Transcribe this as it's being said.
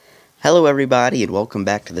Hello everybody and welcome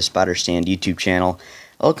back to the Spotter Stand YouTube channel.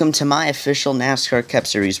 Welcome to my official NASCAR Cup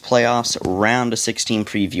Series Playoffs Round of 16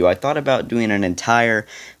 preview. I thought about doing an entire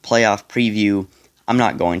playoff preview. I'm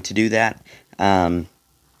not going to do that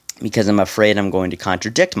because I'm afraid I'm going to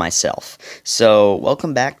contradict myself. So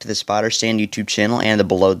welcome back to the Spotter Stand YouTube channel and the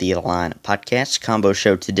Below the Line podcast combo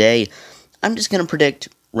show today. I'm just going to predict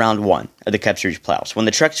Round 1 of the Cup Series Playoffs. When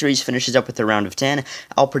the Truck Series finishes up with their Round of 10,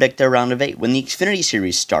 I'll predict their Round of 8. When the Xfinity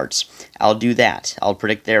Series starts, I'll do that. I'll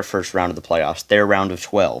predict their first round of the playoffs, their Round of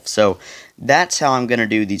 12. So that's how I'm going to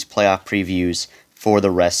do these playoff previews for the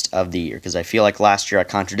rest of the year, because I feel like last year I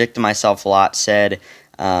contradicted myself a lot, said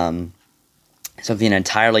something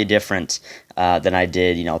entirely different than I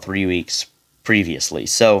did, 3 weeks previously.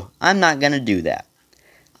 So I'm not going to do that.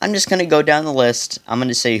 I'm just going to go down the list. I'm going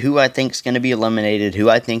to say who I think is going to be eliminated, who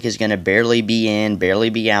I think is going to barely be in, barely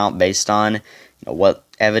be out, based on what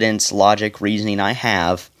evidence, logic, reasoning I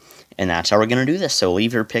have, and that's how we're going to do this. So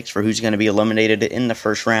leave your picks for who's going to be eliminated in the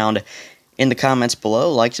first round in the comments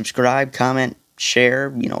below. Like, subscribe, comment, share,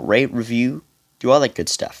 rate, review, do all that good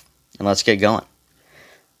stuff. And let's get going.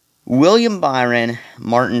 William Byron,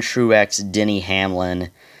 Martin Truex, Denny Hamlin.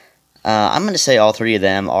 I'm going to say all three of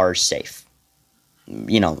them are safe.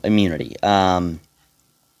 Immunity.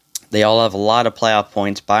 They all have a lot of playoff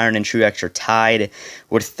points. Byron and Truex are tied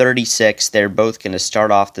with 36. They're both going to start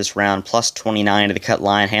off this round plus 29 to the cut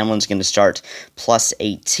line. Hamlin's going to start plus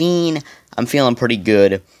 18. I'm feeling pretty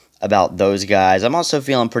good about those guys. I'm also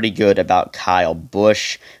feeling pretty good about Kyle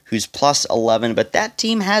Busch, who's plus 11, but that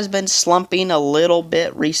team has been slumping a little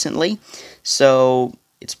bit recently, so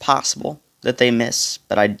it's possible that they miss,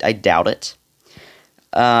 but I doubt it.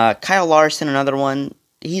 Kyle Larson, another one,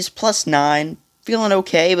 he's plus 9, feeling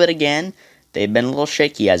okay, but again, they've been a little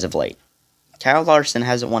shaky as of late. Kyle Larson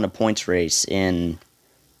hasn't won a points race in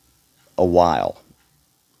a while,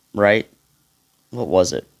 right? What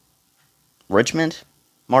was it? Richmond?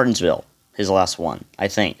 Martinsville, his last one, I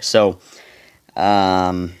think. So,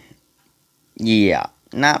 yeah,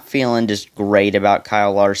 not feeling just great about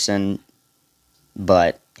Kyle Larson,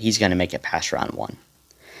 but he's going to make it past round 1.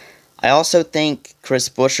 I also think Chris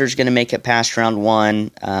Buescher's going to make it past round 1.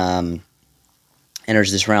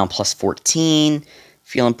 Enters this round plus 14.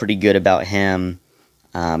 Feeling pretty good about him.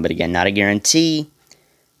 But again, not a guarantee.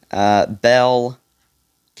 Bell,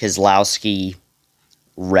 Keselowski,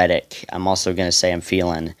 Reddick. I'm also going to say I'm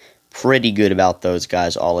feeling pretty good about those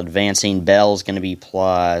guys all advancing. Bell's going to be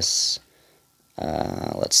plus...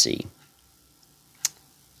 let's see.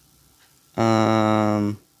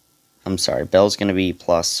 I'm sorry, Bell's going to be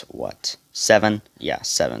plus, what, 7? Yeah,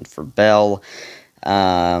 7 for Bell.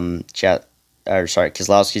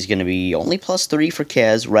 Keselowski's going to be only plus 3 for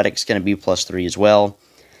Kez. Reddick's going to be plus 3 as well.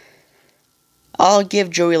 I'll give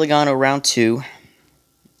Joey Logano round 2.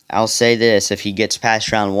 I'll say this, if he gets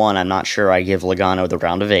past round 1, I'm not sure I give Logano the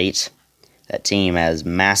round of 8. That team has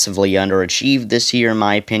massively underachieved this year, in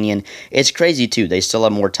my opinion. It's crazy, too. They still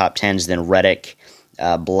have more top 10s than Reddick,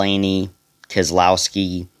 Blaney,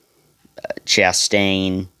 Keselowski,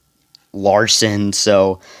 Chastain, Larson.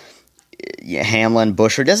 So Hamlin,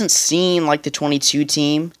 Buescher. Doesn't seem like the 22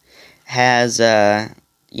 team has been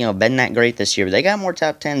that great this year. But they got more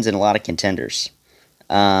top 10s than a lot of contenders.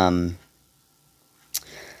 Blaney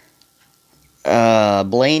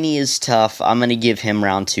is tough. I'm going to give him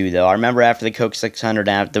round 2, though. I remember after the Coke 600,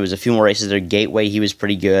 there was a few more races there. Gateway, he was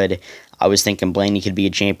pretty good. I was thinking Blaney could be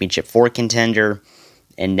a championship 4 contender.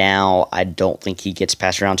 And now I don't think he gets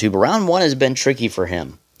past round 2. But round 1 has been tricky for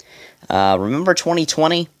him. Remember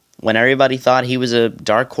 2020 when everybody thought he was a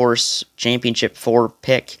dark horse championship 4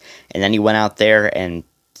 pick, and then he went out there and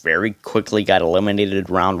very quickly got eliminated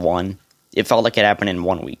round 1. It felt like it happened in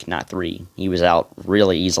 1 week, not 3. He was out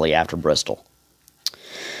really easily after Bristol.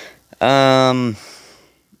 Yeah.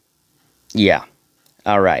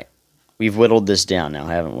 All right. We've whittled this down now,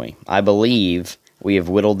 haven't we? I believe we have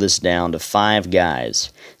whittled this down to 5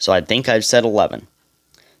 guys. So I think I've said 11.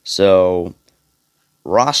 So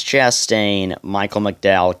Ross Chastain, Michael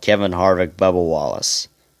McDowell, Kevin Harvick, Bubba Wallace.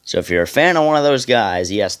 So if you're a fan of one of those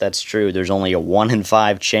guys, yes, that's true. There's only a 1 in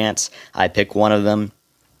 5 chance I pick one of them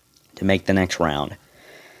to make the next round.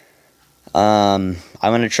 I'm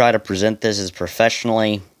going to try to present this as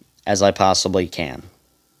professionally as I possibly can.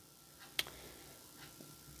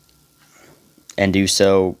 And do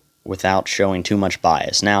so without showing too much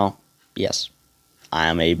bias. Now, yes, I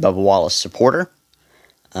am a Bubba Wallace supporter.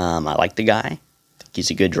 I like the guy. I think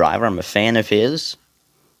he's a good driver. I'm a fan of his.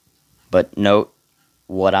 But note,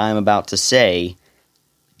 what I'm about to say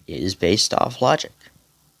is based off logic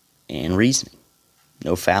and reasoning.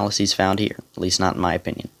 No fallacies found here, at least not in my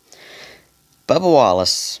opinion. Bubba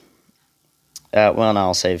Wallace, Well, no,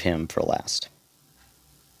 I'll save him for last.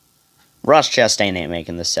 Ross Chastain ain't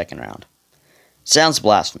making this second round. Sounds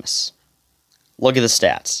blasphemous. Look at the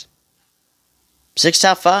stats. 6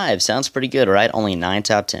 top 5. Sounds pretty good, right? Only 9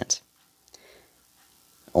 top 10s.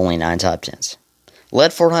 Only 9 top 10s.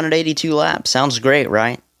 Led 482 laps. Sounds great,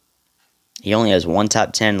 right? He only has 1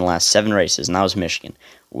 top 10 in the last 7 races, and that was Michigan.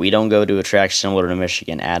 We don't go to a track similar to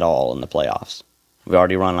Michigan at all in the playoffs. We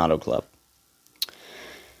already run Auto Club.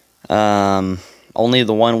 Only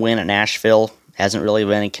the 1 win at Nashville. Hasn't really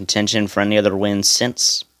been in contention for any other wins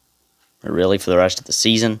since. Or really for the rest of the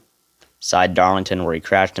season. Aside Darlington, where he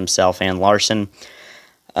crashed himself and Larson.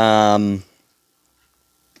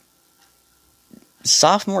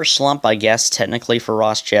 Sophomore slump, I guess, technically for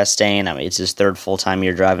Ross Chastain. I mean, it's his 3rd full-time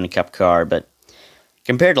year driving a Cup car, but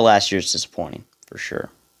compared to last year, it's disappointing, for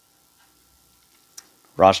sure.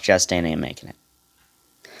 Ross Chastain ain't making it.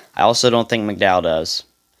 I also don't think McDowell does.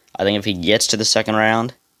 I think if he gets to the second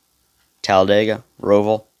round, Talladega,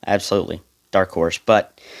 Roval, absolutely, dark horse.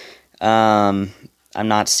 But I'm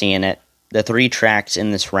not seeing it. The 3 tracks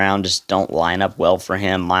in this round just don't line up well for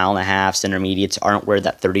him. 1.5 intermediates aren't where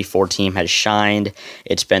that 34 team has shined.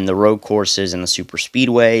 It's been the road courses and the super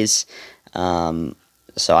speedways.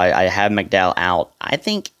 So I have McDowell out. I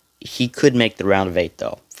think he could make the round of 8,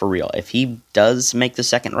 though, for real. If he does make the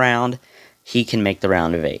second round, he can make the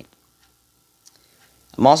round of 8.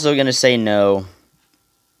 I'm also going to say no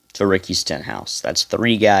to Ricky Stenhouse. That's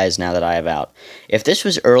 3 guys now that I have out. If this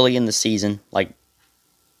was early in the season, like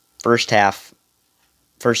first half,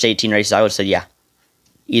 first 18 races, I would say, yeah,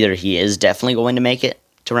 either he is definitely going to make it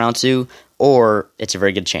to round 2, or it's a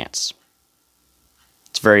very good chance.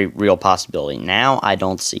 It's a very real possibility. Now, I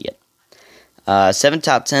don't see it. 7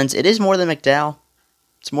 top 10s. It is more than McDowell.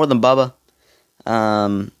 It's more than Bubba.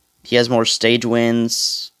 He has more stage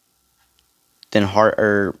wins than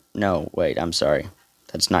no, wait, I'm sorry.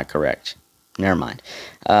 That's not correct. Never mind.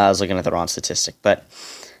 I was looking at the wrong statistic. But,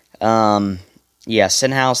 yeah,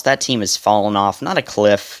 Stenhouse, that team has fallen off. Not a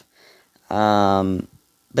cliff.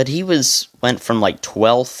 But he went from like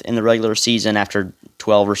 12th in the regular season after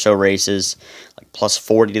 12 or so races, like plus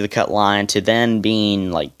 40 to the cut line, to then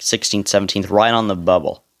being like 16th, 17th, right on the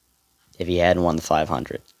bubble if he hadn't won the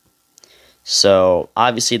 500. So,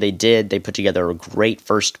 obviously they did. They put together a great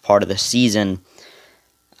first part of the season,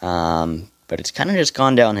 but it's kind of just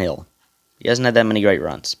gone downhill. He hasn't had that many great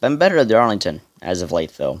runs. Been better at Darlington as of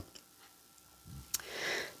late, though.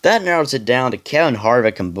 That narrows it down to Kevin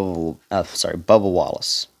Harvick and Bubba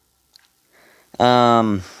Wallace.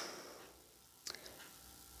 Let's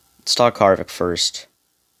talk Harvick first.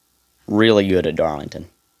 Really good at Darlington.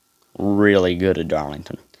 Really good at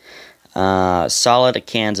Darlington. Solid at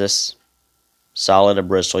Kansas. Solid at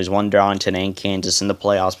Bristol. He's won Darlington and Kansas in the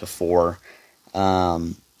playoffs before.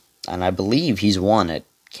 And I believe he's won at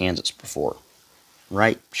Kansas before.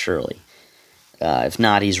 Right? Surely. If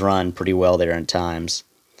not, he's run pretty well there in times.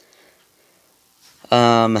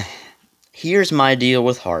 Here's my deal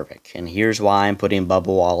with Harvick, and here's why I'm putting Bubba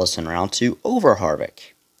Wallace in round 2 over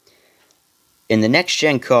Harvick. In the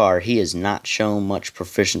next-gen car, he has not shown much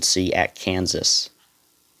proficiency at Kansas,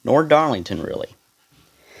 nor Darlington, really.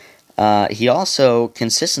 He also,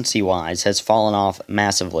 consistency-wise, has fallen off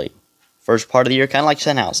massively. First part of the year, kind of like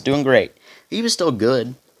Stenhouse, doing great. He was still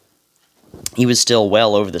good. He was still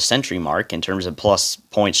well over the century mark in terms of plus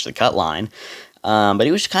points to the cut line, but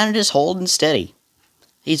he was kind of just holding steady.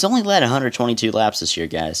 He's only led 122 laps this year,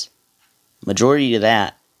 guys. Majority of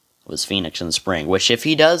that was Phoenix in the spring, which if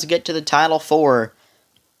he does get to the Title 4,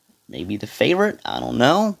 maybe the favorite, I don't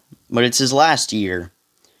know, but it's his last year.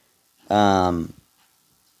 I'm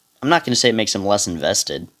not going to say it makes him less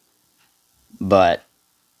invested, but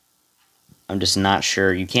I'm just not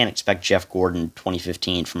sure. You can't expect Jeff Gordon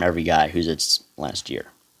 2015 from every guy who's its last year.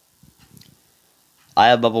 I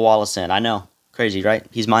have Bubba Wallace in. I know. Crazy, right?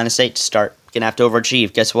 He's -8 to start. Gonna have to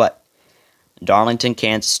overachieve. Guess what? Darlington,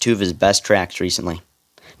 Kansas, 2 of his best tracks recently.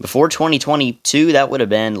 Before 2022, that would have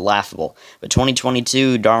been laughable. But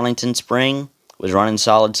 2022, Darlington Spring was running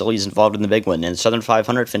solid till he's involved in the big one. And the Southern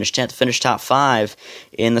 500 finished 10th, finished top 5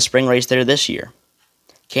 in the spring race there this year.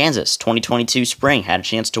 Kansas, 2022 Spring, had a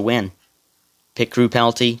chance to win. Pit crew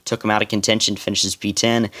penalty, took him out of contention, finishes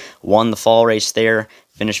P10, won the fall race there,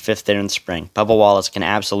 finished 5th there in the spring. Bubba Wallace can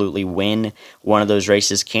absolutely win one of those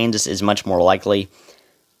races. Kansas is much more likely.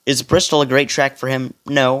 Is Bristol a great track for him?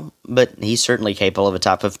 No, but he's certainly capable of a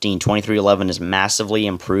top 15. 2311 has massively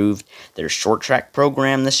improved their short track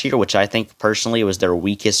program this year, which I think personally was their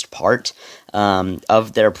weakest part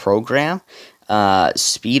of their program.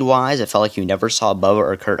 Speed-wise, I felt like you never saw Bubba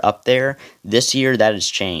or Kurt up there. This year, that has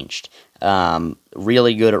changed.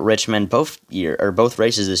 Really good at Richmond both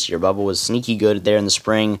races this year. Bubba was sneaky good there in the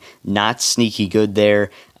spring, not sneaky good there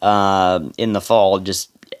in the fall, just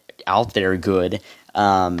out there good.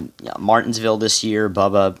 Martinsville this year,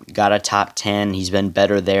 Bubba got a top 10. He's been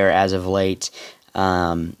better there as of late.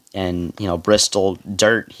 And, Bristol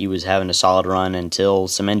Dirt, he was having a solid run until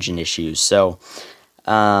some engine issues. So,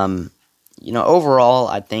 overall,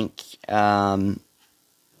 I think,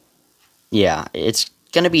 it's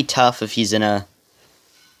going to be tough if he's in a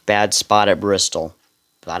bad spot at Bristol.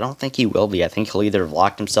 But I don't think he will be. I think he'll either have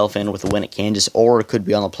locked himself in with a win at Kansas or could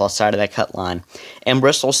be on the plus side of that cut line. And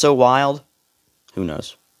Bristol's so wild, who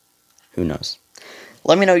knows? Who knows?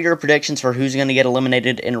 Let me know your predictions for who's going to get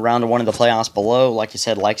eliminated in round 1 of the playoffs below. Like I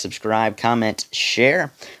said, like, subscribe, comment,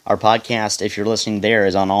 share. Our podcast, if you're listening there,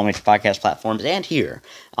 is on all major podcast platforms and here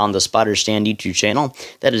on the Spotter Stand YouTube channel.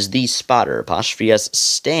 That is the Spotter _S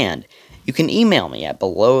Stand. You can email me at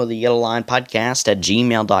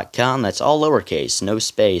belowtheyellowlinepodcast@gmail.com. That's all lowercase, no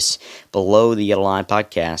space,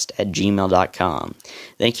 belowtheyellowlinepodcast@gmail.com.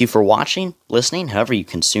 Thank you for watching, listening, however you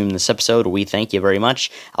consume this episode. We thank you very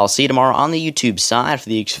much. I'll see you tomorrow on the YouTube side for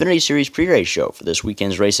the Xfinity Series pre-race show for this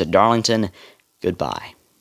weekend's race at Darlington. Goodbye.